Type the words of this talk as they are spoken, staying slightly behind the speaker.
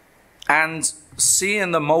And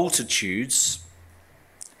seeing the multitudes,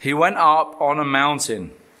 he went up on a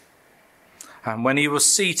mountain. And when he was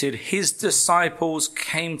seated, his disciples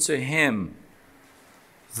came to him.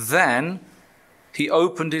 Then he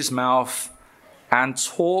opened his mouth and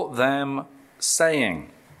taught them,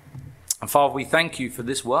 saying, and Father, we thank you for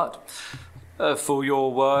this word. For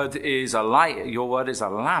your word is a light, your word is a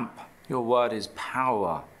lamp, your word is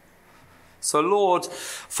power. So Lord,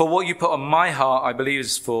 for what you put on my heart, I believe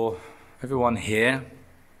is for everyone here,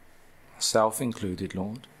 myself included,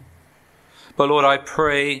 Lord. But Lord, I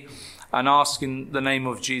pray and ask in the name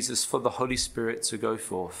of Jesus for the Holy Spirit to go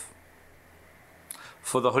forth.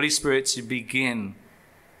 For the Holy Spirit to begin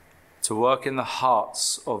to work in the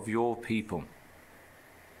hearts of your people.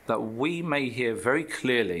 That we may hear very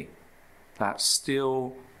clearly that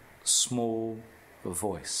still small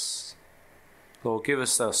voice. Lord, give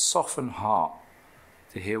us a softened heart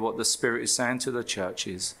to hear what the Spirit is saying to the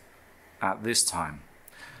churches at this time.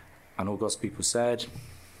 And all God's people said,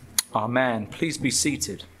 Amen. Please be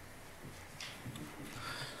seated.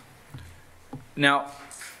 Now,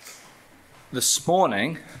 this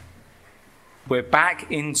morning, we're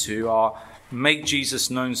back into our Make Jesus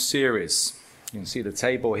Known series. You can see the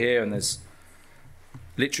table here, and there's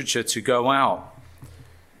literature to go out.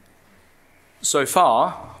 So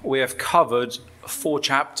far, we have covered 4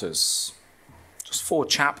 chapters. Just 4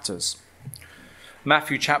 chapters.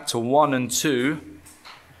 Matthew chapter 1 and 2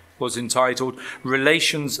 was entitled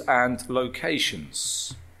Relations and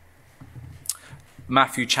Locations.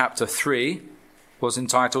 Matthew chapter 3 was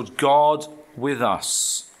entitled God with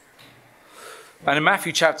Us. And in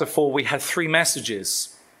Matthew chapter 4, we had 3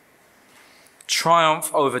 messages.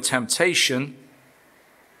 Triumph over temptation,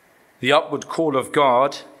 the upward call of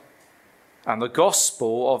God, and the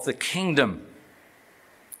gospel of the kingdom.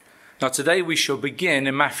 Now today we shall begin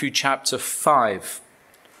in Matthew chapter 5,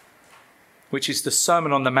 which is the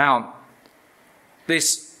Sermon on the Mount.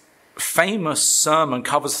 This famous sermon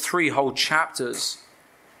covers 3 whole chapters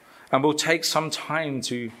and will take some time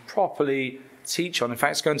to properly teach on. In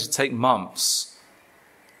fact, it's going to take months.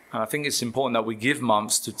 And I think it's important that we give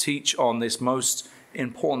months to teach on this most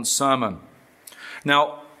important sermon.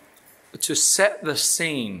 Now, to set the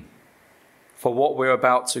scene for what we're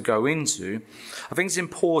about to go into, I think it's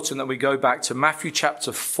important that we go back to Matthew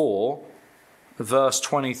chapter 4, verse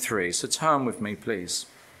 23. So turn with me, please.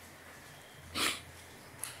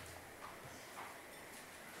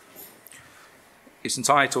 It's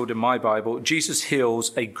entitled in my Bible, Jesus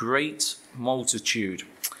Heals a Great Multitude.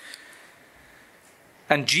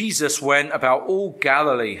 And Jesus went about all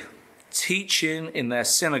Galilee, teaching in their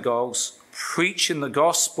synagogues, preaching the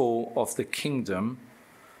gospel of the kingdom,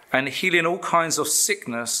 and healing all kinds of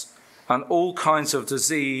sickness and all kinds of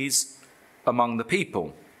disease among the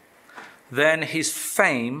people. Then his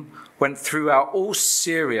fame went throughout all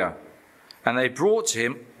Syria, and they brought to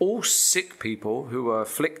him all sick people who were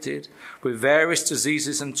afflicted with various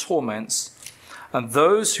diseases and torments, and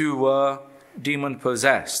those who were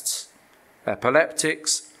demon-possessed,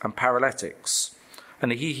 epileptics and paralytics,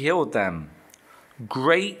 and he healed them.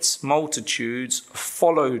 Great multitudes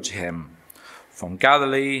followed him from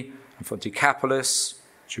Galilee and from Decapolis,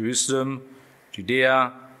 Jerusalem,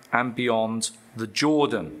 Judea, and beyond the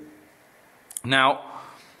Jordan. Now,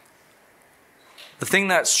 the thing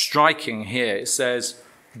that's striking here, it says,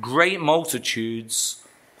 great multitudes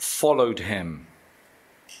followed him.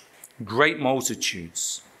 Great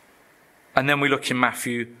multitudes. And then we look in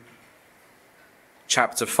Matthew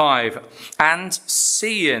chapter 5, and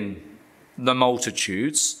seeing the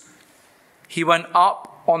multitudes, he went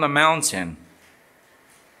up on a mountain.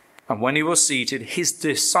 And when he was seated, his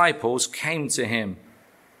disciples came to him,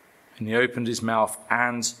 and he opened his mouth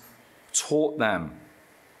and taught them.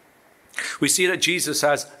 We see that Jesus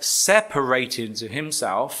has separated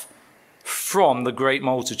himself from the great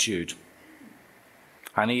multitude.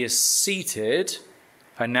 And he is seated,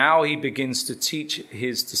 and now he begins to teach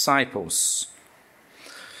his disciples.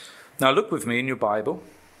 Now look with me in your Bible.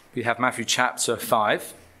 We have Matthew chapter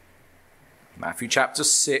 5, Matthew chapter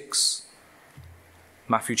 6,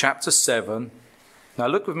 Matthew chapter 7. Now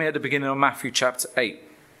look with me at the beginning of Matthew chapter 8.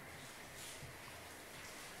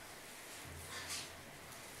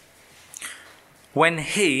 When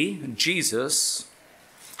he, Jesus,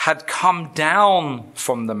 had come down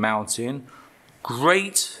from the mountain,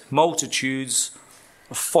 great multitudes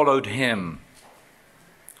followed him.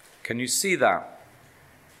 Can you see that?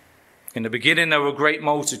 In the beginning, there were great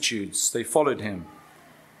multitudes. They followed him.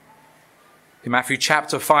 In Matthew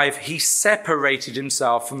chapter 5, he separated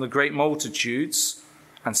himself from the great multitudes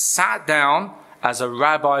and sat down as a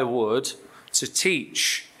rabbi would to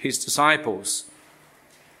teach his disciples.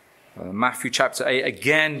 Matthew chapter 8,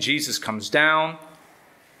 again, Jesus comes down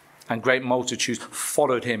and great multitudes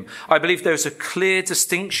followed him. I believe there's a clear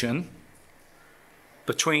distinction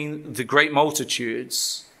between the great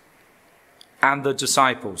multitudes and the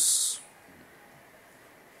disciples.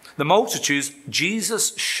 The multitudes,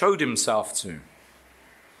 Jesus showed himself to.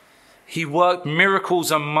 He worked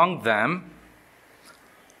miracles among them,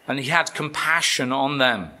 and he had compassion on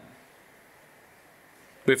them.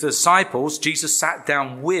 With the disciples, Jesus sat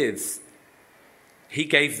down with. He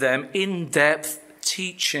gave them in-depth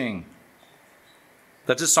teaching.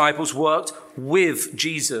 The disciples worked with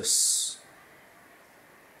Jesus,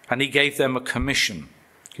 and he gave them a commission.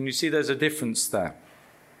 Can you see there's a difference there?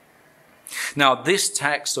 Now, this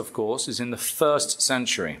text, of course, is in the 1st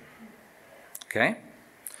century. Okay?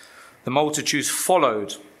 The multitudes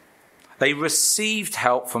followed. They received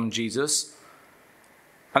help from Jesus,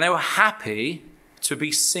 and they were happy to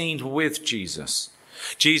be seen with Jesus.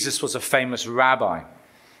 Jesus was a famous rabbi.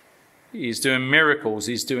 He's doing miracles,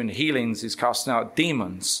 he's doing healings, he's casting out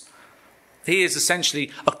demons. He is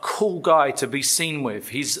essentially a cool guy to be seen with.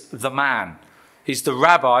 He's the man. He's the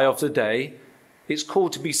rabbi of the day. It's cool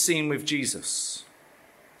to be seen with Jesus.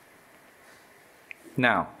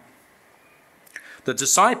 Now, the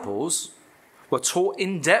disciples were taught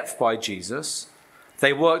in depth by Jesus.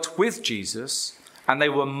 They worked with Jesus, and they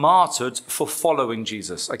were martyred for following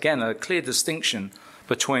Jesus. Again, a clear distinction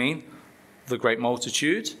between the great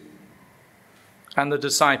multitude and the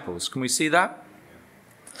disciples. Can we see that?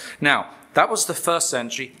 Now, that was the 1st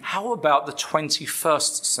century. How about the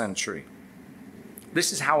 21st century?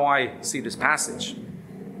 This is how I see this passage.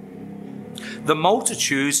 The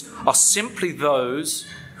multitudes are simply those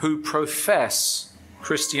who profess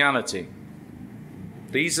Christianity.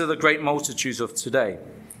 These are the great multitudes of today.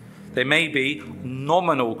 They may be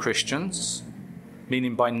nominal Christians,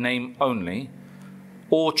 meaning by name only,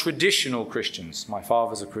 or traditional Christians. My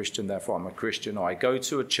father's a Christian, therefore I'm a Christian. Or I go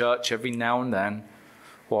to a church every now and then.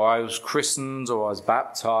 Or I was christened, or I was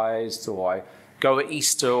baptized, or I go at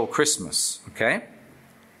Easter or Christmas. Okay?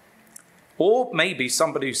 Or maybe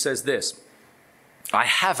somebody who says this: I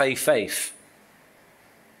have a faith.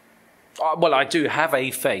 Well, I do have a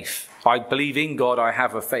faith. I believe in God, I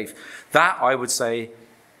have a faith. That, I would say,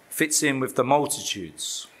 fits in with the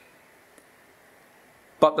multitudes.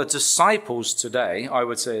 But the disciples today, I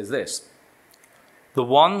would say, is this: the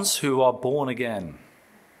ones who are born again.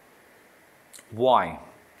 Why?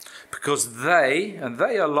 Because they, and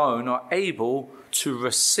they alone, are able to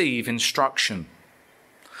receive instruction.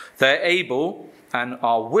 They're able and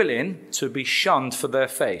are willing to be shunned for their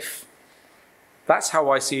faith. That's how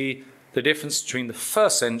I see the difference between the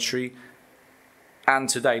 1st century and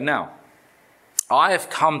today. Now, I have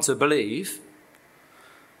come to believe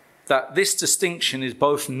that this distinction is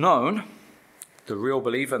both known, the real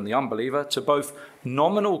believer and the unbeliever, to both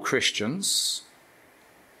nominal Christians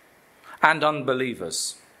and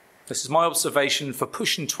unbelievers. This is my observation for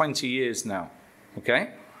pushing 20 years now.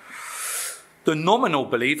 Okay? The nominal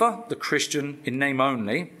believer, the Christian in name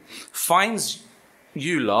only, finds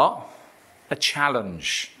you lot a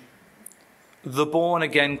challenge. The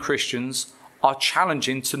born-again Christians are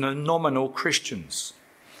challenging to the nominal Christians.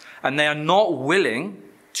 And they are not willing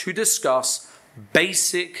to discuss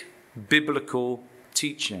basic biblical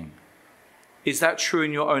teaching. Is that true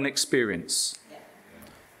in your own experience? Yeah.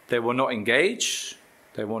 They will not engage.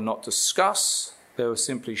 They will not discuss. They will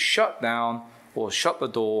simply shut down or shut the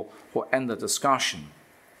door or end the discussion.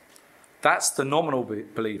 That's the nominal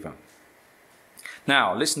believer.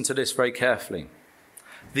 Now, listen to this very carefully.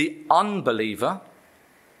 The unbeliever,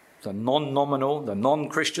 the non-nominal, the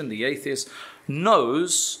non-Christian, the atheist,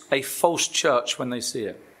 knows a false church when they see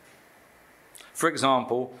it. For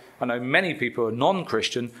example, I know many people who are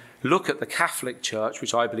non-Christian look at the Catholic Church,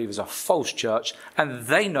 which I believe is a false church, and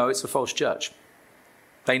they know it's a false church.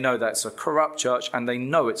 They know that's a corrupt church, and they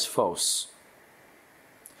know it's false.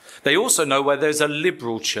 They also know where there's a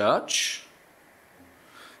liberal church,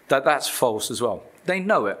 that's false as well. They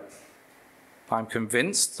know it. I'm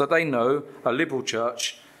convinced that they know a liberal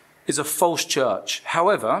church is a false church.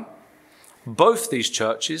 However, both these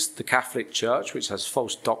churches, the Catholic Church, which has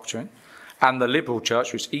false doctrine, and the liberal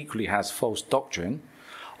church, which equally has false doctrine,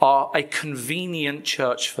 are a convenient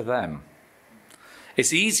church for them.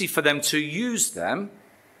 It's easy for them to use them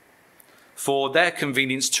for their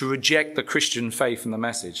convenience to reject the Christian faith and the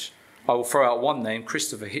message. I will throw out one name,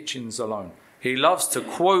 Christopher Hitchens alone. He loves to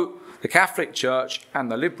quote the Catholic Church and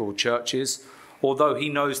the liberal churches, although he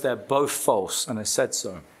knows they're both false and has said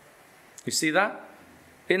so. You see that?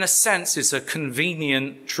 In a sense, it's a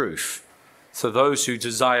convenient truth for those who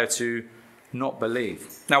desire to not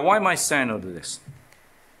believe. Now, why am I saying all of this?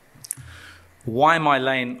 Why am I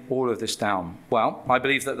laying all of this down? Well, I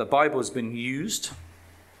believe that the Bible has been used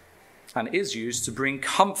and is used to bring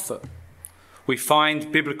comfort. We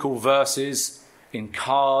find biblical verses in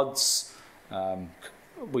cards.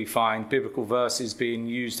 We find biblical verses being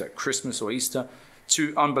used at Christmas or Easter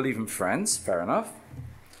to unbelieving friends. Fair enough.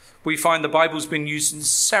 We find the Bible's been used in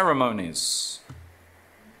ceremonies.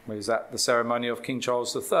 Was that the ceremony of King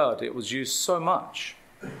Charles III? It was used so much.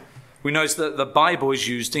 We know that the Bible is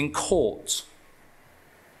used in court.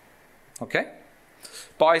 Okay?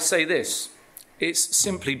 But I say this, it's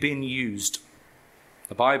simply been used.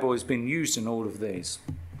 The Bible has been used in all of these.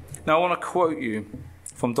 Now I want to quote you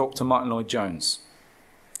from Dr. Martin Lloyd-Jones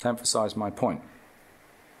to emphasize my point.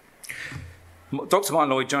 Dr.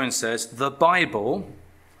 Martin Lloyd-Jones says, the Bible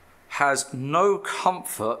has no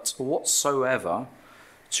comfort whatsoever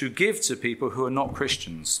to give to people who are not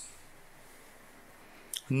Christians.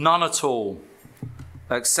 None at all,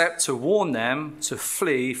 except to warn them to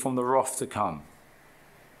flee from the wrath to come.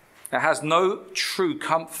 It has no true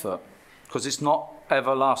comfort because it's not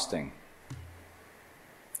everlasting.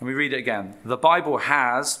 Let me read it again. The Bible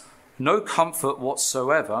has no comfort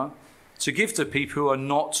whatsoever to give to people who are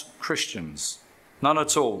not Christians. None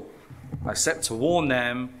at all, except to warn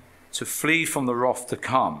them to flee from the wrath to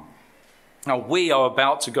come. Now, we are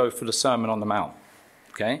about to go for the Sermon on the Mount,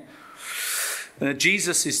 okay?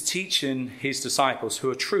 Jesus is teaching his disciples, who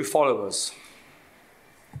are true followers.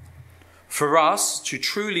 For us to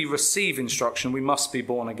truly receive instruction, we must be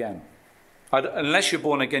born again. Unless you're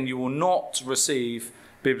born again, you will not receive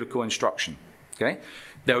biblical instruction, okay?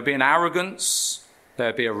 There will be an arrogance, there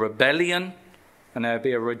will be a rebellion, and there will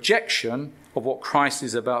be a rejection of what Christ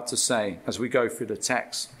is about to say as we go through the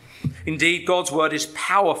text. Indeed, God's word is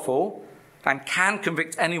powerful and can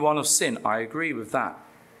convict anyone of sin. I agree with that.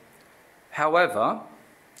 However,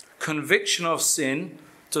 conviction of sin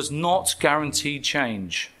does not guarantee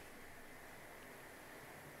change.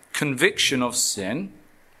 Conviction of sin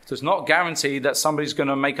does not guarantee that somebody's going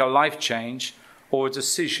to make a life change or a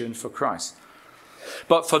decision for Christ.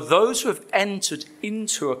 But for those who have entered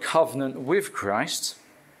into a covenant with Christ,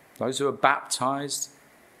 those who are baptized,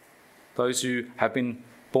 those who have been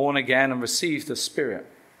born again and received the Spirit,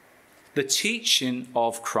 the teaching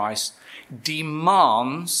of Christ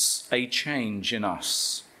demands a change in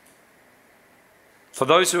us. For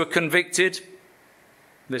those who are convicted,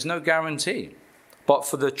 there's no guarantee. But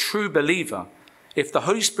for the true believer, if the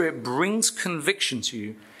Holy Spirit brings conviction to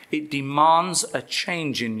you, it demands a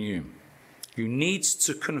change in you. You need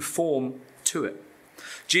to conform to it.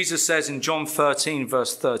 Jesus says in John 13,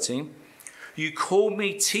 verse 13, "You call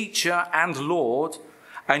me teacher and Lord,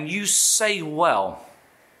 and you say well,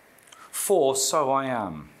 for so I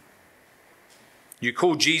am." You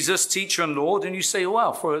call Jesus teacher and Lord, and you say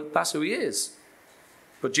well, for that's who he is.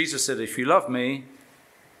 But Jesus said, if you love me,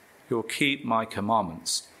 you'll keep my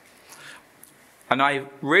commandments. And I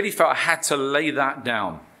really felt I had to lay that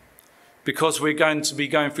down, because we're going to be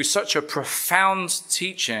going through such a profound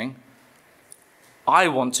teaching. I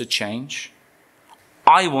want to change.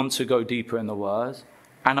 I want to go deeper in the word,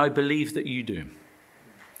 and I believe that you do.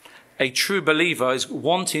 A true believer is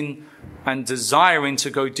wanting and desiring to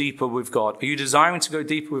go deeper with God. Are you desiring to go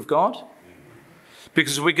deeper with God?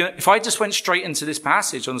 Because if I just went straight into this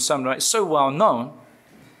passage on the Sermon on the Mount, it's so well known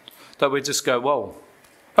that we just go, well,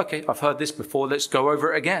 okay, I've heard this before, let's go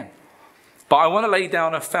over it again. But I want to lay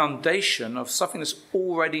down a foundation of something that's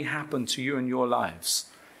already happened to you in your lives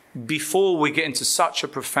before we get into such a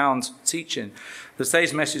profound teaching.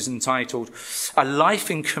 Today's message is entitled, A Life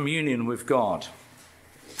in Communion with God.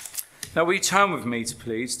 Now, will you turn with me,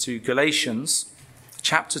 please, to Galatians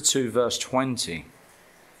chapter 2, verse 20.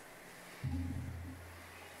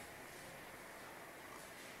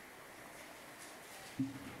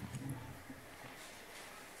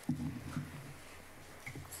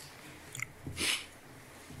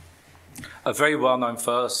 A very well-known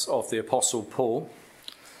verse of the Apostle Paul,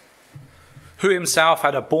 who himself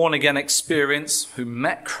had a born-again experience, who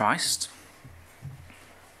met Christ.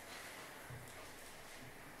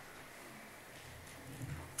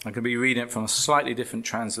 I could be reading it from a slightly different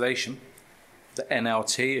translation, the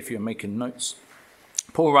NLT, if you're making notes.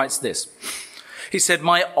 Paul writes this. He said,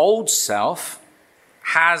 "My old self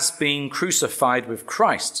has been crucified with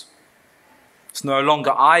Christ. It's no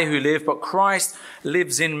longer I who live, but Christ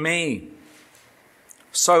lives in me.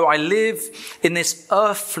 So I live in this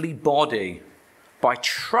earthly body by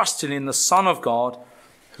trusting in the Son of God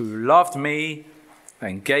who loved me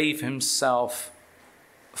and gave himself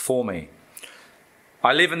for me."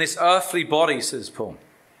 I live in this earthly body, says Paul.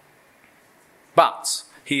 But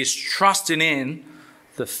he is trusting in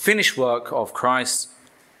the finished work of Christ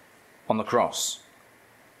on the cross.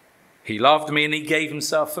 He loved me and he gave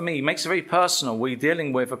himself for me. He makes it very personal. We're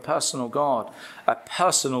dealing with a personal God, a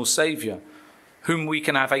personal Savior, whom we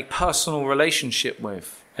can have a personal relationship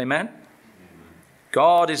with. Amen?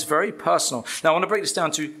 God is very personal. Now I want to break this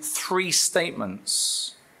down to 3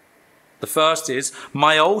 statements. The first is,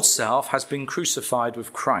 my old self has been crucified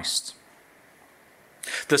with Christ.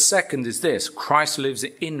 The second is this, Christ lives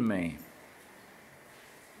in me.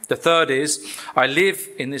 The third is, I live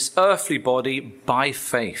in this earthly body by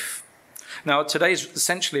faith. Now, today is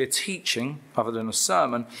essentially a teaching, other than a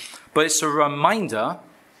sermon, but it's a reminder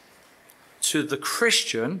to the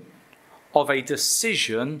Christian of a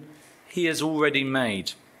decision he has already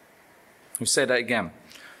made. Let me say that again.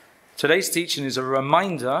 Today's teaching is a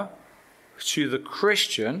reminder to the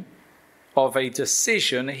Christian of a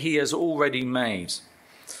decision he has already made.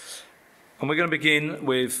 And we're going to begin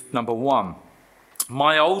with number 1.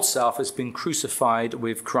 My old self has been crucified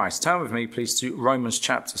with Christ. Turn with me, please, to Romans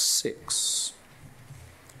chapter 6.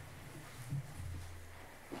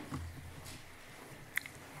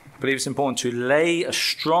 I believe it's important to lay a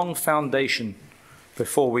strong foundation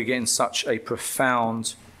before we get in such a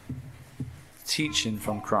profound teaching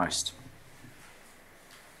from Christ.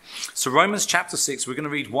 So Romans chapter 6, we're going to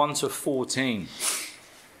read 1 to 14.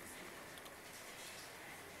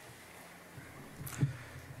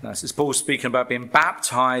 Now, this is Paul speaking about being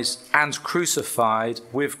baptized and crucified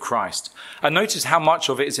with Christ. And notice how much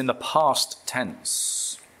of it is in the past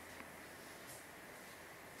tense.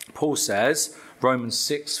 Paul says, Romans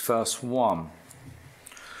 6, verse 1.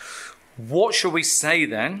 What shall we say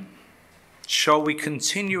then? Shall we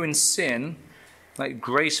continue in sin that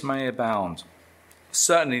grace may abound?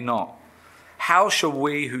 Certainly not. How shall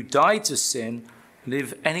we who died to sin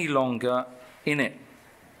live any longer in it?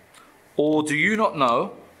 Or do you not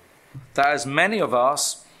know that as many of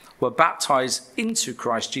us were baptized into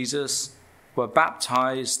Christ Jesus, were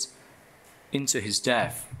baptized into his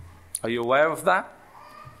death? Are you aware of that?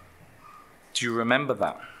 Do you remember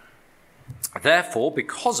that? Therefore,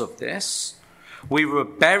 because of this, we were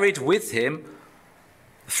buried with him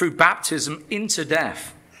through baptism into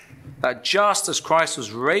death, that just as Christ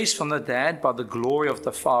was raised from the dead by the glory of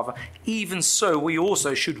the Father, even so we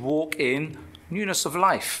also should walk in newness of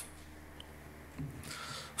life.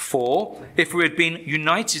 For if we had been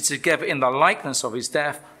united together in the likeness of his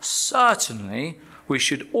death, certainly we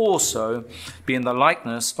should also be in the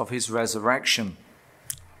likeness of his resurrection.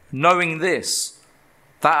 Knowing this,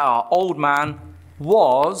 that our old man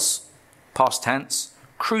was, past tense,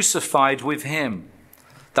 crucified with him,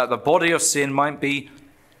 that the body of sin might be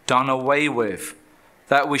done away with,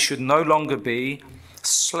 that we should no longer be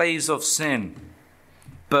slaves of sin.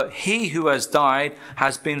 But he who has died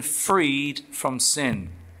has been freed from sin.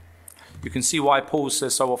 You can see why Paul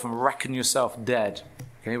says so often, reckon yourself dead.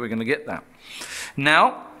 Okay, we're going to get that.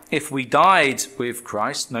 Now, if we died with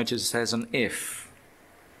Christ, notice it says an if.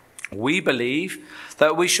 We believe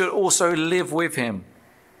that we should also live with him,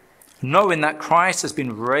 knowing that Christ has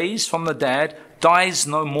been raised from the dead, dies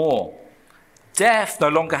no more. Death no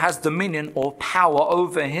longer has dominion or power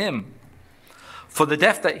over him. For the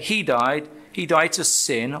death that he died to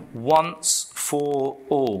sin once for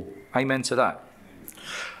all. Amen to that.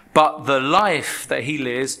 But the life that he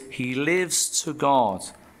lives to God.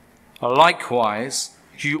 Likewise,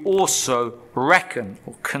 you also reckon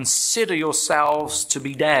or consider yourselves to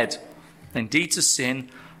be dead, indeed to sin,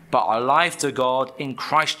 but alive to God in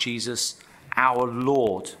Christ Jesus our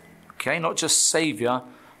Lord. Okay, not just Saviour,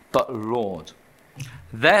 but Lord.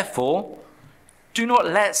 Therefore, do not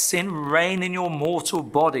let sin reign in your mortal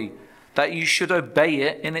body, that you should obey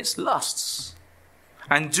it in its lusts.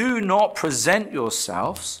 And do not present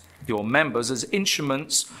yourselves, your members, as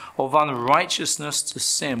instruments of unrighteousness to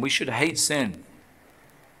sin. We should hate sin.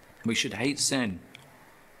 We should hate sin.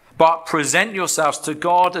 But present yourselves to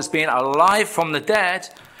God as being alive from the dead,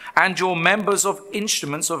 and your members of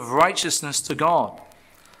instruments of righteousness to God.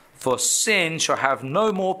 For sin shall have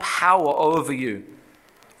no more power over you,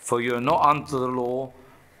 for you are not under the law,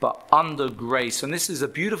 but under grace. And this is a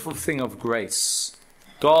beautiful thing of grace.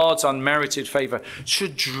 God's unmerited favor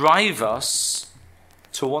should drive us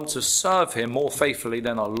to want to serve him more faithfully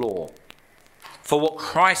than our law. For what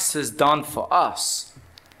Christ has done for us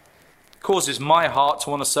causes my heart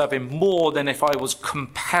to want to serve him more than if I was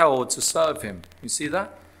compelled to serve him. You see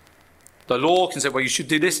that? The law can say, well, you should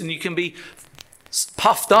do this, and you can be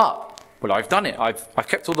puffed up. Well, I've done it. I've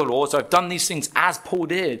kept all the laws. I've done these things as Paul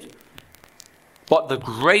did. But the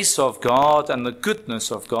grace of God and the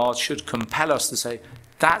goodness of God should compel us to say,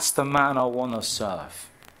 that's the man I want to serve.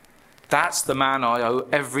 That's the man I owe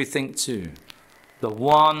everything to. The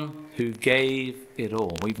one who gave it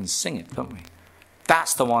all. We even sing it, don't we?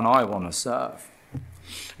 That's the one I want to serve.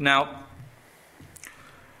 Now,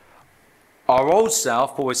 our old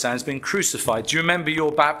self, Paul is saying, has been crucified. Do you remember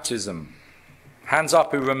your baptism? Hands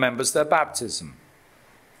up who remembers their baptism.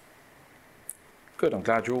 Good, I'm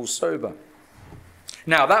glad you're all sober.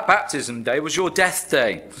 Now, that baptism day was your death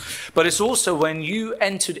day. But it's also when you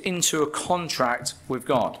entered into a contract with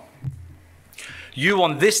God. You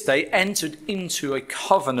on this day entered into a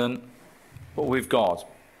covenant with God.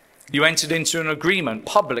 You entered into an agreement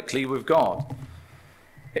publicly with God.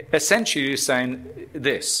 Essentially, you're saying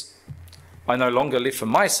this: I no longer live for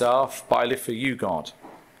myself, but I live for you, God.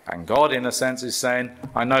 And God, in a sense, is saying,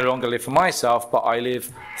 I no longer live for myself, but I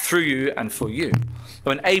live through you and for you.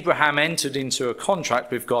 When Abraham entered into a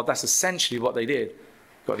contract with God, that's essentially what they did.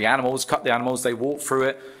 Got the animals, cut the animals, they walked through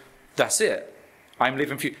it. That's it. I'm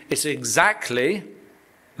living for you. It's exactly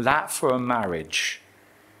that for a marriage.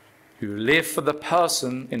 You live for the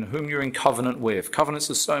person in whom you're in covenant with. Covenants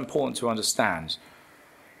are so important to understand.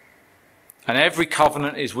 And every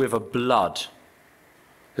covenant is with a blood.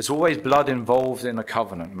 There's always blood involved in a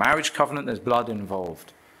covenant. Marriage covenant, there's blood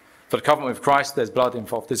involved. For the covenant with Christ, there's blood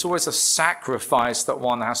involved. There's always a sacrifice that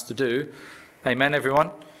one has to do. Amen,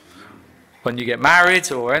 everyone? When you get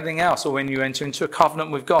married or anything else, or when you enter into a covenant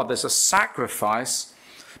with God, there's a sacrifice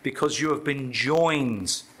because you have been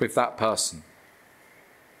joined with that person.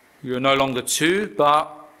 You're no longer two,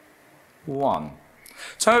 but one.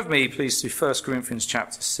 Turn with me, please, to 1 Corinthians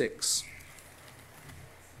chapter 6.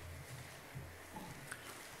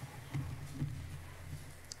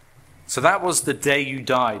 So that was the day you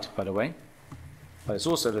died, by the way. But it's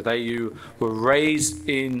also the day you were raised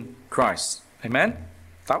in Christ. Amen?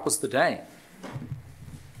 That was the day.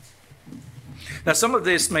 Now, some of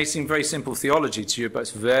this may seem very simple theology to you, but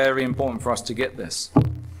it's very important for us to get this.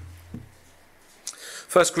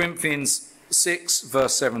 1 Corinthians 6,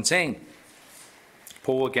 verse 17.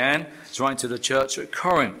 Paul again is writing to the church at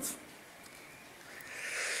Corinth.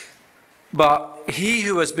 But he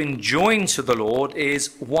who has been joined to the Lord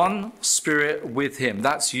is one spirit with him.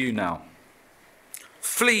 That's you now.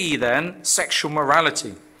 Flee then sexual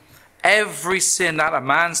morality. Every sin that a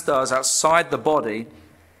man does outside the body,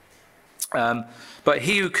 but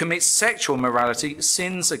he who commits sexual morality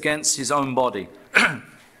sins against his own body.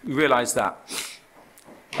 You realize that.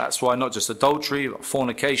 That's why not just adultery, but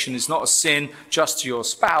fornication is not a sin just to your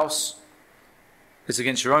spouse. It's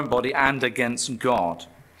against your own body and against God.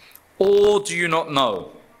 Or do you not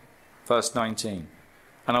know? Verse 19.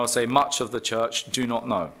 And I will say much of the church do not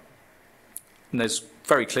know. And there's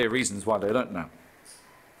very clear reasons why they don't know.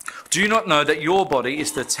 Do you not know that your body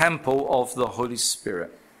is the temple of the Holy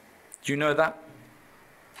Spirit? Do you know that?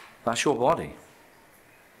 That's your body.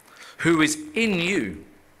 Who is in you,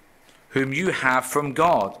 whom you have from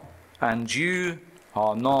God, and you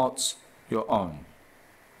are not your own.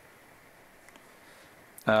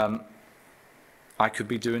 I could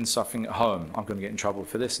be doing something at home. I'm going to get in trouble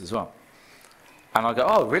for this as well. And I go,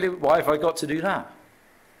 oh, really? Why have I got to do that?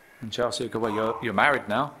 And Chelsea will go, well, you're married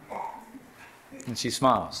now. And she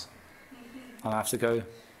smiles. And I have to go,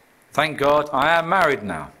 thank God I am married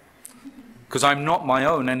now. Because I'm not my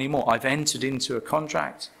own anymore. I've entered into a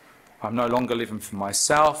contract. I'm no longer living for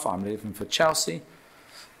myself. I'm living for Chelsea.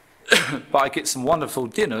 But I get some wonderful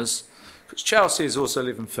dinners because Chelsea is also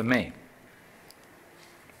living for me.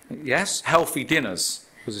 Yes, healthy dinners,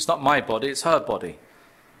 because it's not my body, it's her body.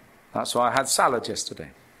 That's why I had salad yesterday.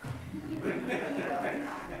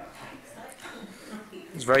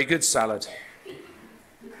 It's very good salad.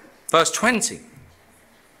 Verse 20.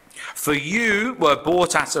 For you were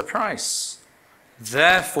bought at a price.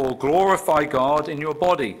 Therefore glorify God in your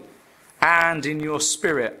body and in your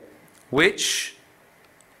spirit, which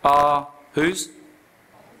are whose?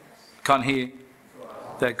 Can't hear.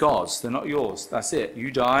 They're God's. They're not yours. That's it.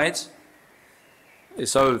 You died.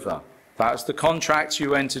 It's over. That's the contract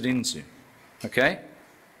you entered into. Okay?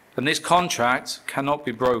 And this contract cannot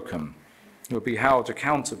be broken. You'll be held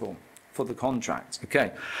accountable for the contract.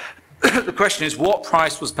 Okay? The question is, what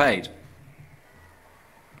price was paid?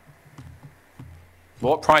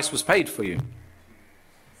 What price was paid for you?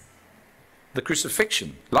 The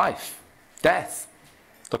crucifixion, life, death,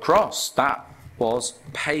 the cross. That was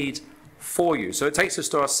paid for you. So it takes us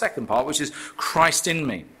to our second part, which is Christ in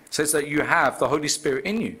me. It says that you have the Holy Spirit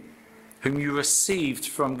in you, whom you received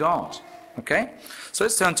from God. Okay? So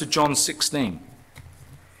let's turn to John 16.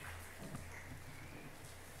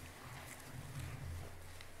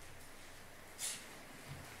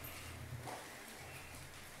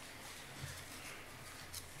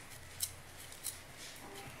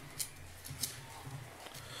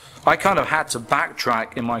 I kind of had to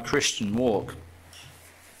backtrack in my Christian walk,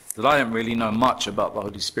 that I didn't really know much about the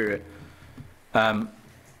Holy Spirit.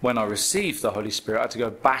 When I received the Holy Spirit, I had to go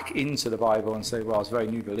back into the Bible and say, well, I was a very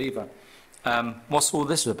new believer. What's all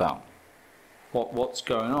this about? What's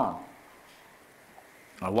going on?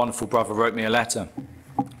 A wonderful brother wrote me a letter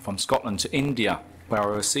from Scotland to India, where I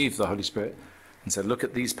received the Holy Spirit, and said, look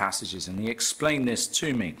at these passages, and he explained this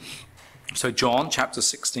to me. So John chapter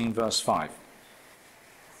 16, verse 5.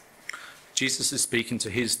 Jesus is speaking to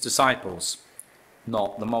his disciples,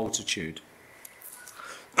 not the multitude.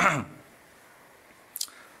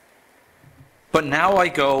 But now I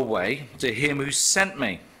go away to him who sent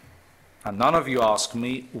me, and none of you ask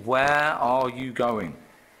me, where are you going?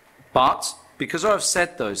 But because I have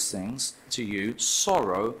said those things to you,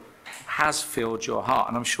 sorrow has filled your heart.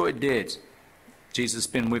 And I'm sure it did. Jesus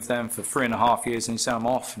has been with them for 3.5 years, and he said, I'm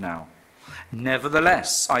off now.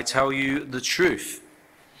 Nevertheless, I tell you the truth.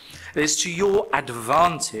 It is to your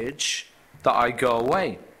advantage that I go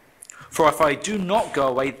away. For if I do not go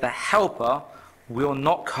away, the Helper will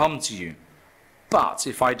not come to you. But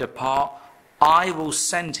if I depart, I will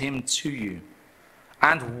send him to you.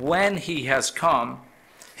 And when he has come,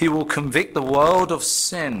 he will convict the world of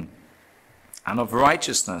sin and of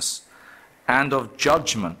righteousness and of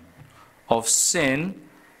judgment. Of sin,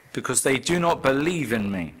 because they do not believe in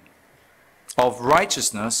me. Of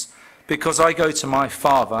righteousness, because I go to my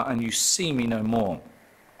Father and you see me no more.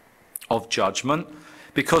 Of judgment,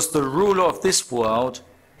 because the ruler of this world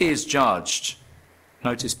is judged.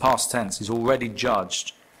 Notice past tense, he's already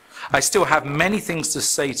judged. I still have many things to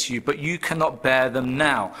say to you, but you cannot bear them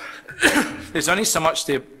now. There's only so much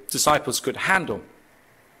the disciples could handle.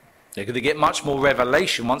 They're going to get much more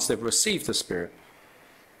revelation once they've received the Spirit.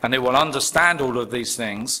 And they will understand all of these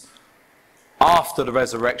things after the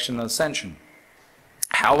resurrection and ascension.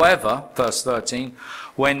 However, verse 13,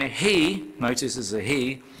 when he, notice it's a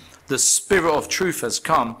he, the Spirit of truth has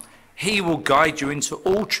come, he will guide you into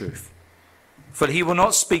all truth. For he will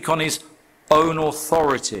not speak on his own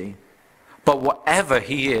authority, but whatever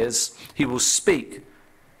he is, he will speak,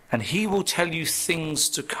 and he will tell you things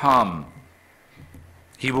to come.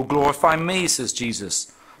 He will glorify me, says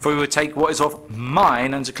Jesus, for he will take what is of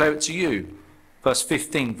mine and declare it to you. Verse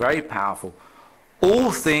 15, very powerful.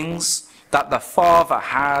 All things that the Father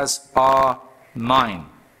has are mine.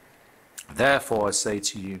 Therefore I say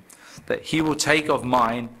to you, that he will take of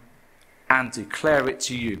mine and declare it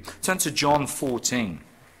to you. Turn to John 14.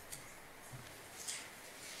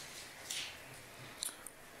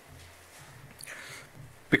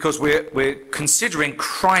 Because we're considering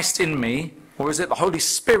Christ in me, or is it the Holy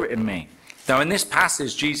Spirit in me? Now in this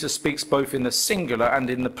passage, Jesus speaks both in the singular and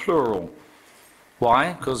in the plural.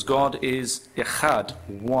 Why? Because God is Echad,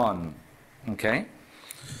 one. Okay?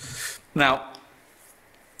 Now,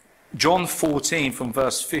 John 14 from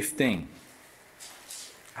verse 15.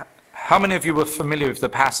 How many of you were familiar with the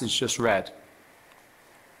passage just read?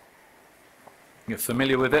 You're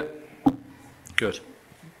familiar with it? Good.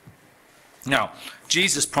 Now,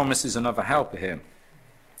 Jesus promises another helper here.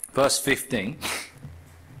 Verse 15.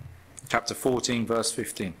 Chapter 14, verse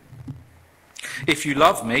 15. If you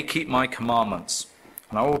love me, keep my commandments.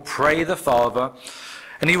 And I will pray the Father,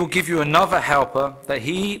 and he will give you another helper, that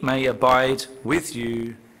he may abide with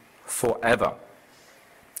you forever.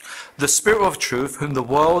 The Spirit of truth, whom the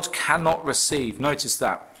world cannot receive. Notice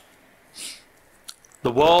that.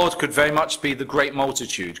 The world could very much be the great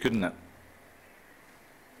multitude, couldn't it?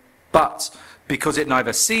 But because it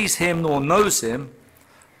neither sees him nor knows him,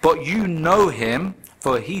 but you know him,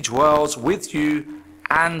 for he dwells with you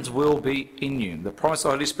and will be in you. The promise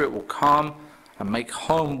of the Holy Spirit will come and make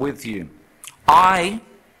home with you. I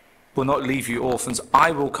will not leave you orphans. I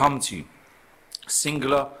will come to you.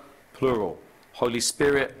 Singular, plural. Holy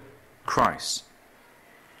Spirit, Christ.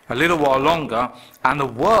 A little while longer, and the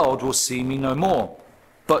world will see me no more.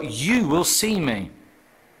 But you will see me.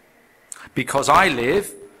 Because I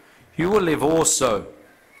live, you will live also.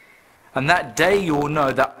 And that day you will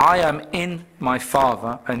know that I am in my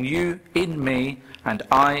Father, and you in me, and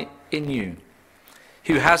I in you.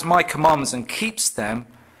 He who has my commandments and keeps them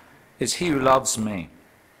is he who loves me.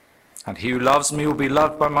 And he who loves me will be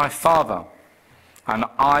loved by my Father, and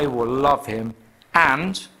I will love him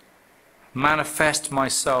and manifest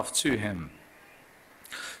myself to him.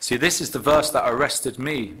 See, this is the verse that arrested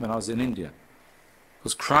me when I was in India.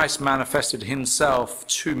 Because Christ manifested himself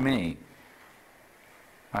to me.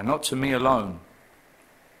 And not to me alone.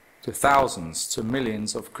 To thousands, to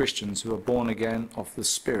millions of Christians who are born again of the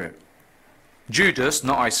Spirit. Judas,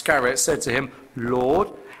 not Iscariot, said to him, Lord,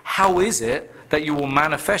 how is it that you will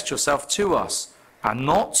manifest yourself to us and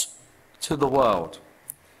not to the world?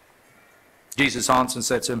 Jesus answered and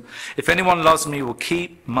said to him, if anyone loves me, will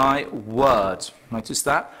keep my word. Notice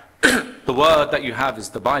that? The word that you have is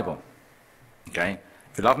the Bible. Okay?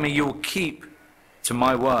 If you love me, you will keep to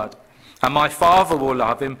my word. And my Father will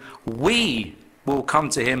love him. We will come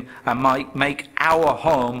to him and make our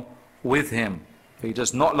home with him. If he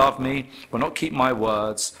does not love me, will not keep my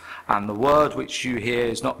words. And the word which you hear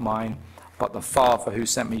is not mine, but the Father who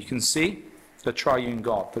sent me. You can see the triune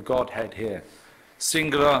God, the Godhead here.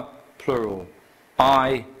 Singular, plural.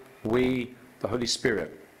 I, we, the Holy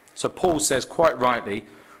Spirit. So Paul says quite rightly,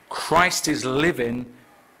 Christ is living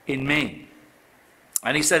in me.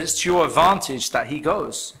 And he said it's to your advantage that he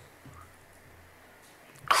goes.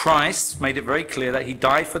 Christ made it very clear that he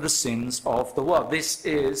died for the sins of the world. This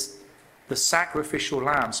is the sacrificial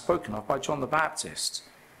lamb spoken of by John the Baptist.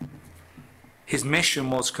 His mission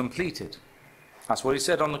was completed. That's what he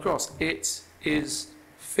said on the cross. It is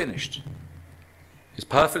finished. It's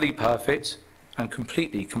perfectly perfect and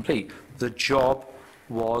completely complete. The job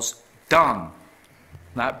was done.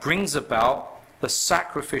 That brings about the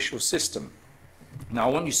sacrificial system. Now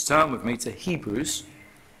I want you to turn with me to Hebrews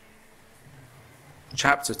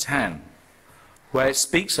chapter 10, where it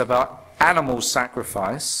speaks about animal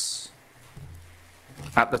sacrifice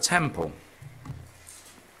at the temple.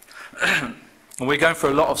 And we're going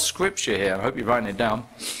through a lot of scripture here. I hope you're writing it down.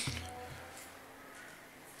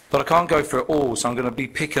 But I can't go through it all, so I'm going to be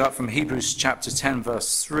picking up from Hebrews chapter 10,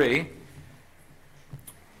 verse 3.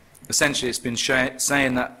 Essentially, it's been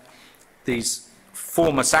saying that these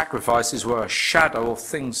former sacrifices were a shadow of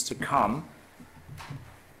things to come.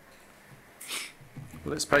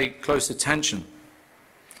 Well, let's pay close attention.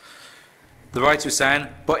 The writer is saying,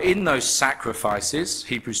 but in those sacrifices,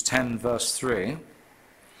 Hebrews 10, verse 3,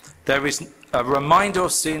 there is a reminder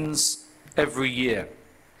of sins every year.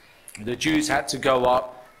 The Jews had to go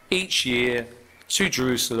up each year to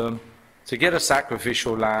Jerusalem to get a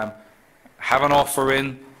sacrificial lamb, have an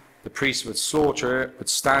offering. The priest would slaughter it, would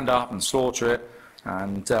stand up and slaughter it,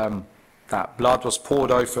 and that blood was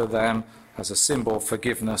poured over them as a symbol of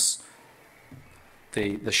forgiveness.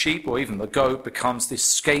 The sheep or even the goat becomes this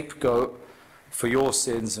scapegoat for your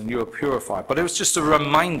sins, and you are purified. But it was just a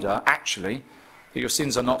reminder, actually, that your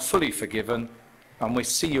sins are not fully forgiven, and we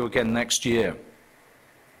see you again next year.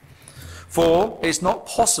 For it's not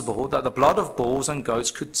possible that the blood of bulls and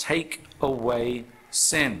goats could take away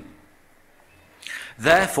sin.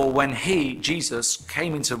 Therefore, when he, Jesus,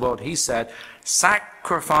 came into the world, he said,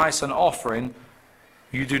 sacrifice and offering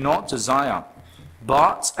you do not desire,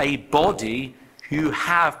 but a body you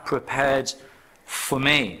have prepared for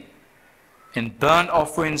me. In burnt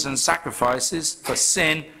offerings and sacrifices for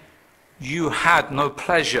sin you had no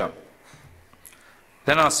pleasure.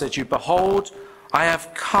 Then I said to you, behold, I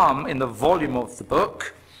have come in the volume of the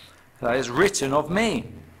book that is written of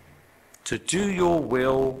me, to do your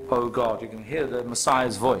will, O God. You can hear the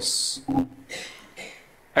Messiah's voice.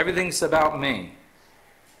 Everything's about me,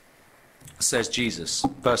 says Jesus.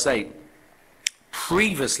 Verse 8,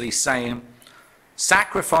 previously saying,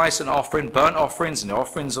 sacrifice and offering, burnt offerings and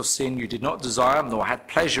offerings of sin you did not desire, nor had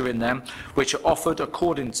pleasure in them, which are offered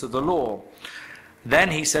according to the law.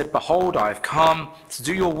 Then he said, behold, I have come to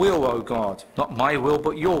do your will, O God. Not my will,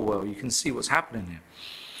 but your will. You can see what's happening here.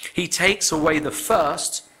 He takes away the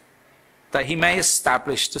first, that he may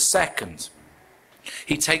establish the second.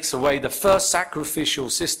 He takes away the first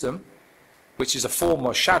sacrificial system, which is a form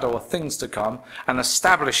or shadow of things to come, and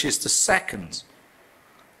establishes the second.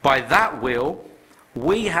 By that will,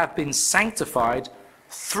 we have been sanctified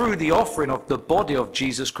through the offering of the body of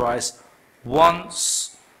Jesus Christ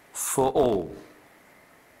once for all.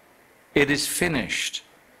 It is finished.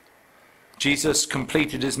 Jesus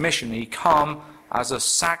completed his mission. He came as a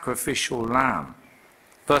sacrificial lamb.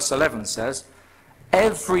 Verse 11 says,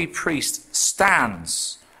 every priest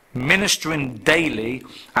stands ministering daily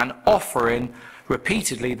and offering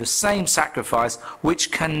repeatedly the same sacrifice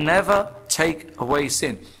which can never take away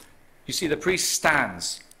sin. You see, the priest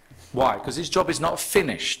stands. Why? Because his job is not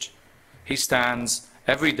finished. He stands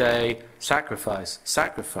every day, sacrifice,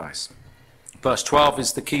 sacrifice. Verse 12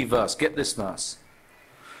 is the key verse. Get this verse.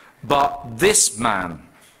 But this man,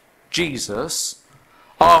 Jesus,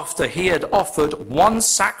 after he had offered one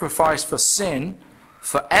sacrifice for sin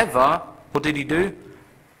forever, what did he do?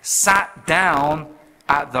 Sat down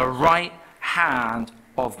at the right hand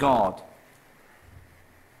of God.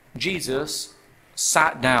 Jesus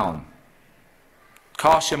sat down.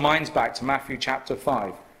 Cast your minds back to Matthew chapter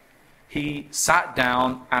 5. He sat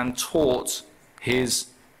down and taught his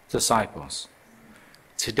disciples.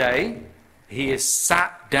 Today, he is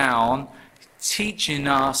sat down teaching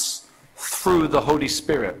us through the Holy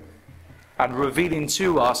Spirit. and revealing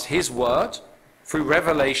to us his word through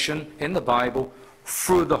revelation in the Bible,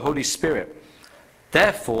 through the Holy Spirit.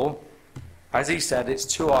 Therefore, as he said, it's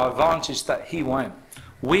to our advantage that he went.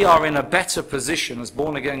 We are in a better position as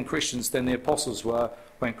born-again Christians than the apostles were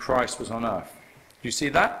when Christ was on earth. Do you see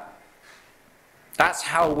that? That's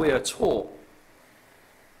how we are taught.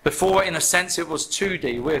 Before, in a sense, it was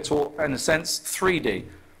 2D. We're taught, in a sense, 3D,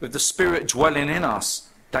 with the Spirit dwelling in us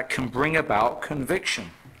that can bring about conviction.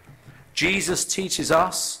 Jesus teaches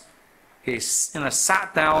us. He's in a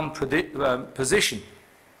sat-down position.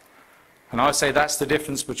 And I say that's the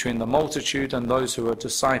difference between the multitude and those who are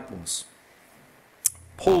disciples.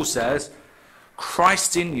 Paul says,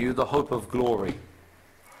 Christ in you, the hope of glory.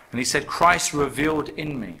 And he said, Christ revealed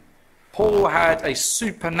in me. Paul had a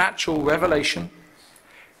supernatural revelation,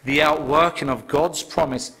 the outworking of God's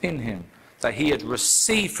promise in him, that he had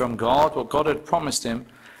received from God, what God had promised him,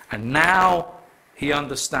 and now he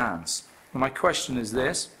understands. And my question is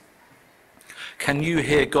this: can you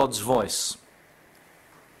hear God's voice?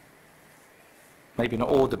 Maybe not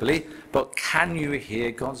audibly, but can you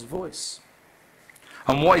hear God's voice?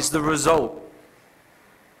 And what is the result?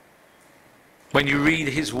 When you read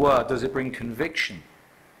his word, does it bring conviction?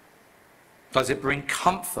 Does it bring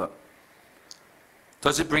comfort?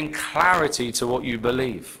 Does it bring clarity to what you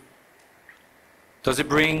believe? Does it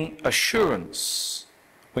bring assurance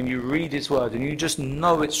when you read his word and you just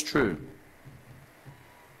know it's true?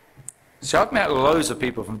 See, I've met loads of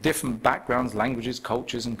people from different backgrounds, languages,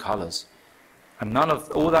 cultures and colours. And none of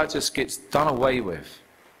all that just gets done away with.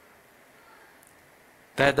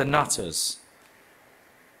 They're the nutters.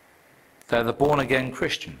 They're the born-again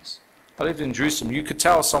Christians. I lived in Jerusalem. You could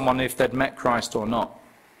tell someone if they'd met Christ or not.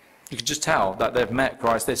 You could just tell that they've met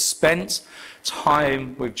Christ. They've spent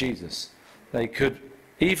time with Jesus. They could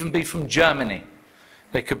even be from Germany.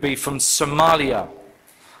 They could be from Somalia.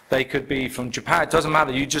 They could be from Japan. It doesn't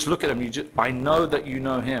matter. You just look at them. I know that you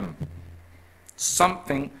know him.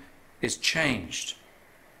 Something is changed.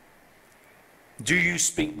 Do you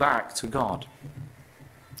speak back to God?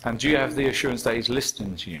 And do you have the assurance that he's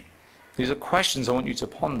listening to you? These are questions I want you to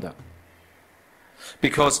ponder.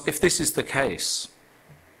 Because if this is the case,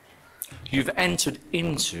 you've entered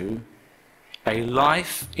into a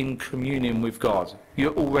life in communion with God.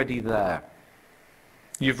 You're already there.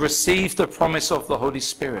 You've received the promise of the Holy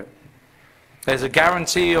Spirit. There's a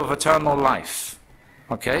guarantee of eternal life.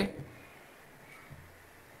 Okay?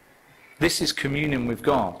 This is communion with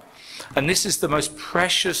God. And this is the most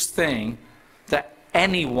precious thing that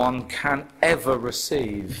anyone can ever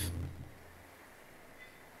receive.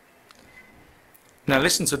 Now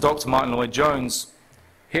listen to Dr. Martin Lloyd-Jones,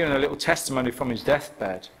 hearing a little testimony from his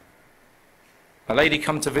deathbed. A lady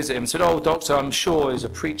come to visit him and said, "Oh, doctor, I'm sure," he's a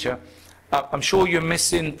preacher, "I'm sure you're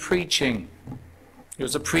missing preaching. You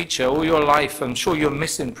was a preacher all your life. I'm sure you're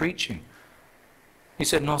missing preaching." He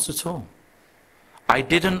said, "Not at all. I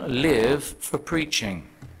didn't live for preaching,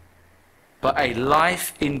 but a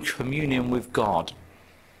life in communion with God.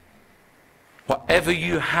 Whatever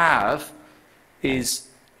you have is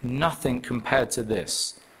nothing compared to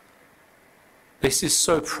this. This is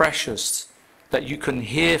so precious that you can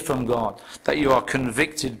hear from God, that you are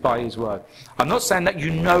convicted by his word. I'm not saying that you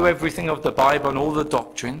know everything of the Bible and all the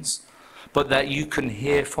doctrines, but that you can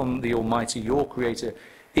hear from the Almighty, your Creator.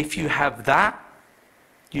 If you have that,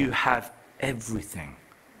 you have everything.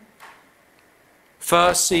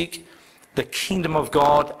 First seek the kingdom of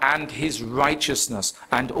God and his righteousness,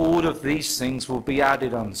 and all of these things will be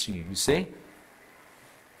added unto you. You see?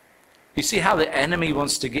 You see how the enemy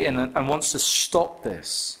wants to get in and wants to stop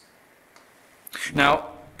this. Now,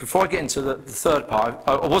 before I get into the third part,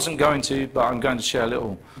 I wasn't going to, but I'm going to share a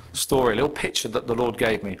little story, a little picture that the Lord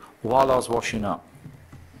gave me while I was washing up.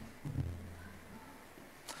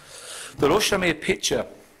 The Lord showed me a picture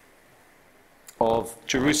of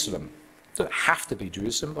Jerusalem. It doesn't have to be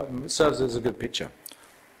Jerusalem, but it serves as a good picture.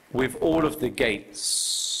 With all of the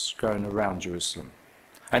gates going around Jerusalem.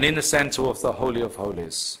 And in the center of the Holy of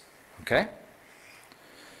Holies. Okay?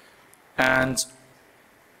 And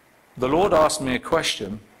the Lord asked me a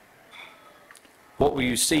question. What were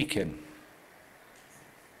you seeking?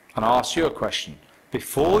 And I asked you a question.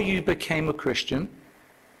 Before you became a Christian,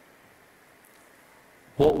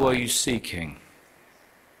 what were you seeking?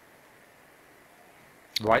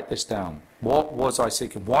 Write this down. What was I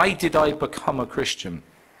seeking? Why did I become a Christian?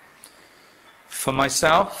 For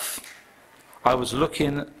myself, I was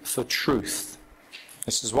looking for truth.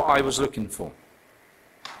 This is what I was looking for.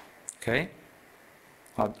 Okay?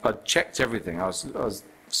 I checked everything. I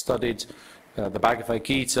studied the Bhagavad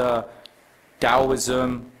Gita,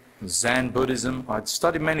 Taoism, Zen Buddhism. I'd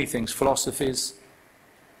studied many things, philosophies.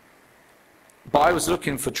 But I was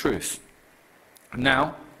looking for truth.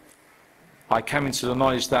 Now, I came into the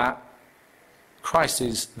knowledge that Christ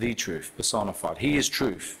is the truth personified. He is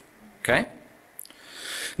truth. Okay?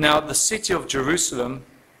 Now, the city of Jerusalem,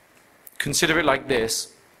 consider it like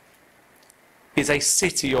this, is a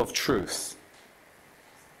city of truth.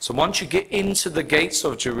 So once you get into the gates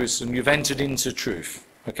of Jerusalem, you've entered into truth.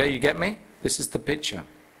 Okay, you get me? This is the picture.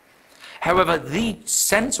 However, the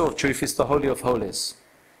center of truth is the Holy of Holies.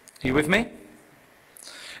 Are you with me?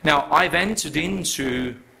 Now, I've entered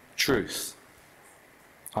into truth.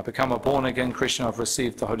 I've become a born-again Christian. I've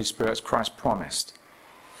received the Holy Spirit as Christ promised.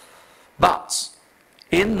 But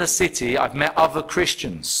in the city, I've met other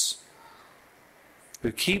Christians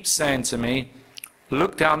who keep saying to me,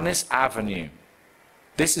 look down this avenue.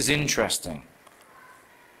 This is interesting.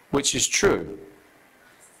 Which is true.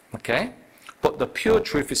 Okay? But the pure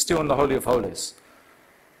truth is still in the Holy of Holies.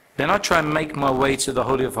 Then I try and make my way to the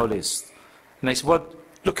Holy of Holies. And they say, well,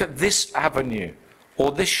 look at this avenue.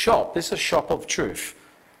 Or this shop. This is a shop of truth.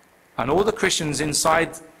 And all the Christians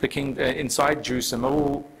inside inside Jerusalem are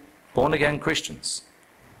all born-again Christians.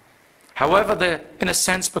 However, they're, in a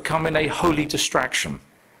sense, becoming a holy distraction.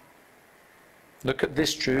 Look at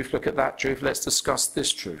this truth, look at that truth, let's discuss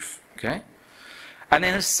this truth. Okay? And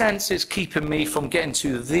in a sense, it's keeping me from getting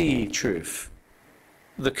to the truth,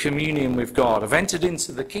 the communion with God. I've entered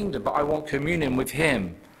into the kingdom, but I want communion with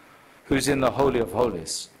Him who's in the Holy of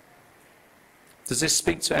Holies. Does this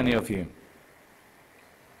speak to any of you?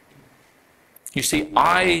 You see,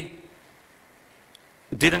 I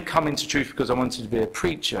didn't come into truth because I wanted to be a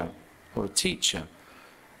preacher or a teacher.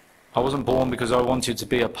 I wasn't born because I wanted to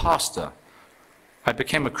be a pastor. I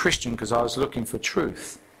became a Christian because I was looking for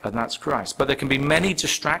truth, and that's Christ. But there can be many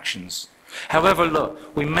distractions. However,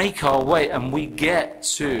 look, we make our way and we get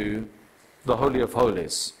to the Holy of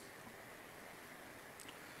Holies.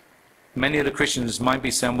 Many of the Christians might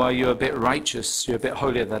be saying, well, you're a bit righteous, you're a bit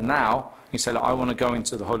holier than now. You say, look, I want to go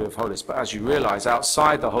into the Holy of Holies. But as you realize,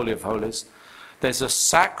 outside the Holy of Holies, there's a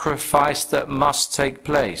sacrifice that must take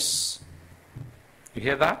place. You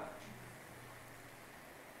hear that?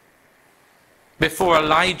 Before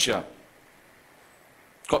Elijah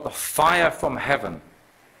got the fire from heaven,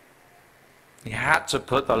 he had to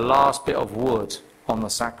put the last bit of wood on the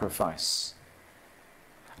sacrifice.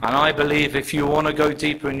 And I believe if you want to go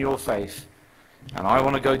deeper in your faith, and I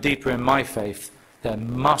want to go deeper in my faith, there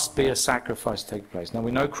must be a sacrifice take place. Now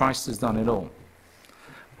we know Christ has done it all.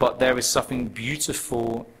 But there is something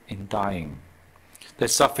beautiful in dying.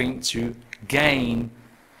 There's something to gain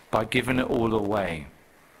by giving it all away.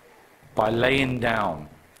 By laying down.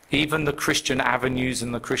 Even the Christian avenues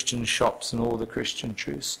and the Christian shops and all the Christian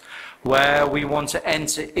truths. Where we want to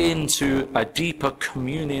enter into a deeper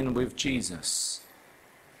communion with Jesus.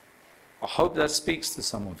 I hope that speaks to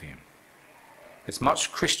some of you. There's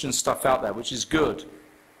much Christian stuff out there which is good,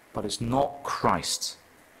 but it's not Christ.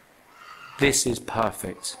 This is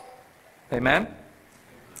perfect. Amen?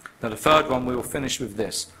 Now the third one, we will finish with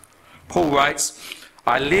this. Paul writes,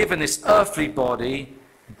 I live in this earthly body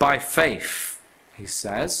by faith, he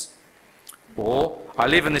says. Or, I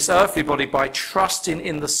live in this earthly body by trusting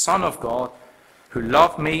in the Son of God who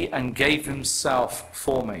loved me and gave himself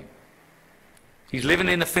for me. He's living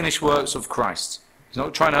in the finished works of Christ. He's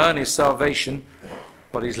not trying to earn his salvation,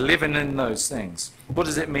 but he's living in those things. What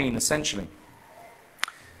does it mean, essentially?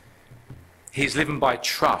 He's living by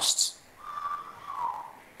trust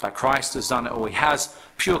that Christ has done it all. He has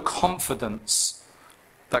pure confidence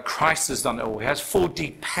that Christ has done it all. He has full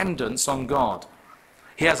dependence on God.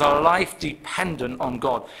 He has a life dependent on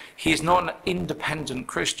God. He is not an independent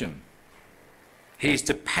Christian. He is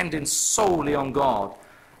dependent solely on God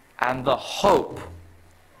and the hope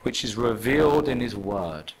which is revealed in his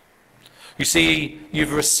word. You see,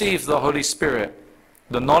 you've received the Holy Spirit.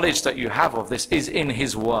 The knowledge that you have of this is in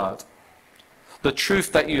his word. The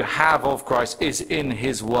truth that you have of Christ is in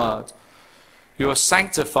his word. You are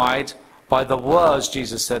sanctified by the words,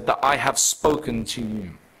 Jesus said, that I have spoken to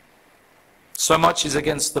you. So much is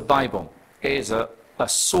against the Bible. It is a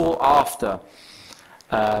sought after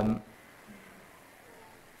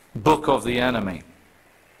book of the enemy.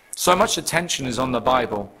 So much attention is on the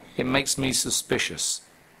Bible, it makes me suspicious.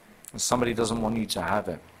 Somebody doesn't want you to have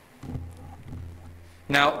it.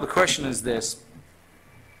 Now, the question is this.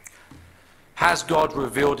 Has God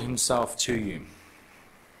revealed himself to you?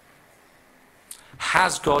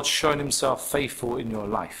 Has God shown himself faithful in your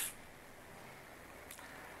life?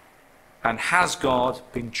 And has God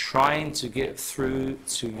been trying to get through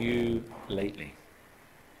to you lately?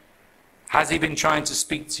 Has he been trying to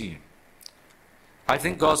speak to you? I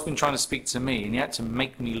think God's been trying to speak to me, and he had to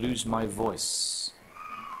make me lose my voice.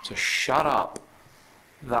 to shut up,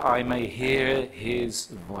 that I may hear his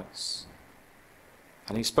voice.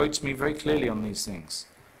 And he spoke to me very clearly on these things.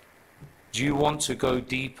 Do you want to go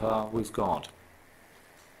deeper with God?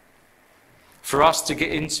 For us to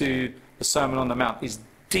get into the Sermon on the Mount is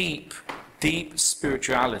deep, deep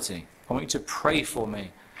spirituality. I want you to pray for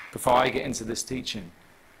me before I get into this teaching.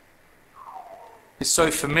 It's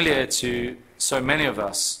so familiar to so many of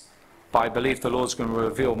us, but I believe the Lord's going to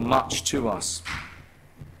reveal much to us.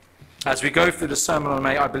 As we go through the Sermon on the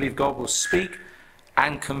Mount, I believe God will speak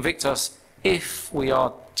and convict us if we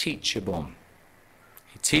are teachable.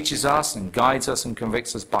 He teaches us and guides us and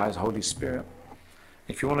convicts us by his Holy Spirit.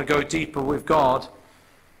 If you want to go deeper with God,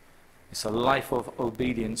 it's a life of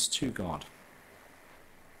obedience to God.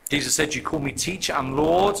 Jesus said, you call me teacher and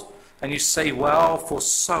Lord, and you say, well, for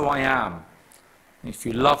so I am. If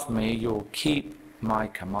you love me, you'll keep my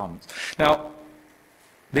commandments. Now,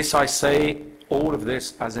 this I say, all of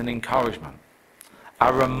this as an encouragement.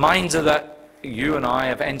 A reminder that you and I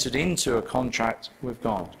have entered into a contract with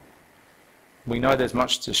God. We know there's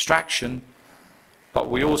much distraction, but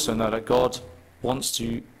we also know that God wants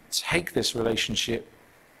to take this relationship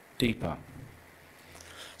deeper.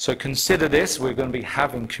 So consider this. We're going to be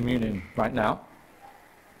having communion right now,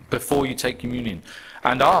 before you take communion.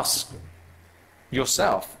 And ask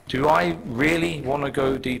yourself, do I really want to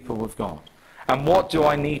go deeper with God? And what do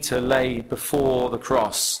I need to lay before the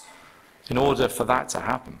cross in order for that to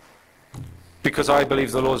happen? Because I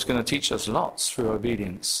believe the Lord is going to teach us lots through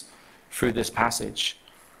obedience, through this passage.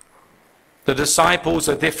 The disciples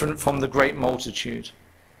are different from the great multitude.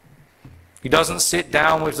 He doesn't sit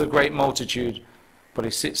down with the great multitude, but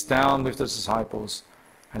he sits down with the disciples,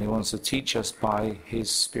 and he wants to teach us by his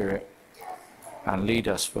Spirit and lead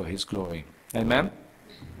us for his glory. Amen?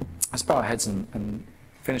 Let's bow our heads and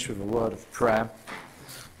finish with a word of prayer.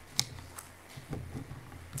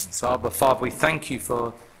 So, Abba, Father, we thank you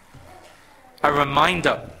for a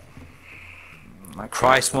reminder that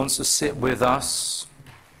Christ wants to sit with us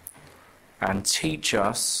and teach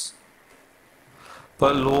us.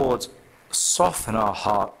 But Lord, soften our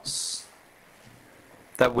hearts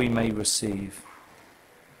that we may receive.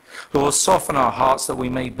 Lord, soften our hearts that we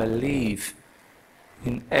may believe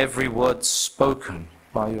in every word spoken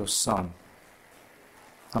by your Son.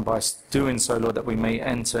 And by doing so, Lord, that we may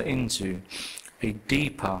enter into a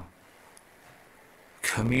deeper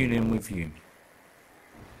communion with you.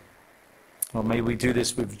 Or may we do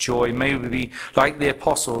this with joy. May we be like the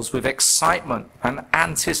apostles, with excitement and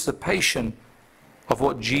anticipation of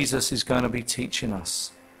what Jesus is going to be teaching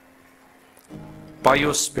us. By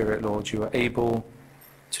your Spirit, Lord, you are able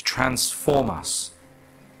to transform us,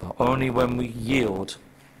 but only when we yield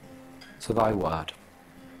to thy word.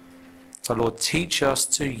 So, Lord, teach us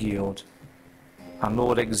to yield. And,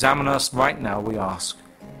 Lord, examine us right now, we ask,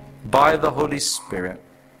 by the Holy Spirit,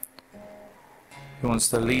 who wants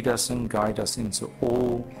to lead us and guide us into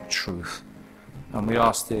all truth. And we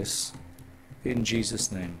ask this in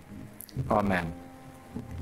Jesus' name. Amen.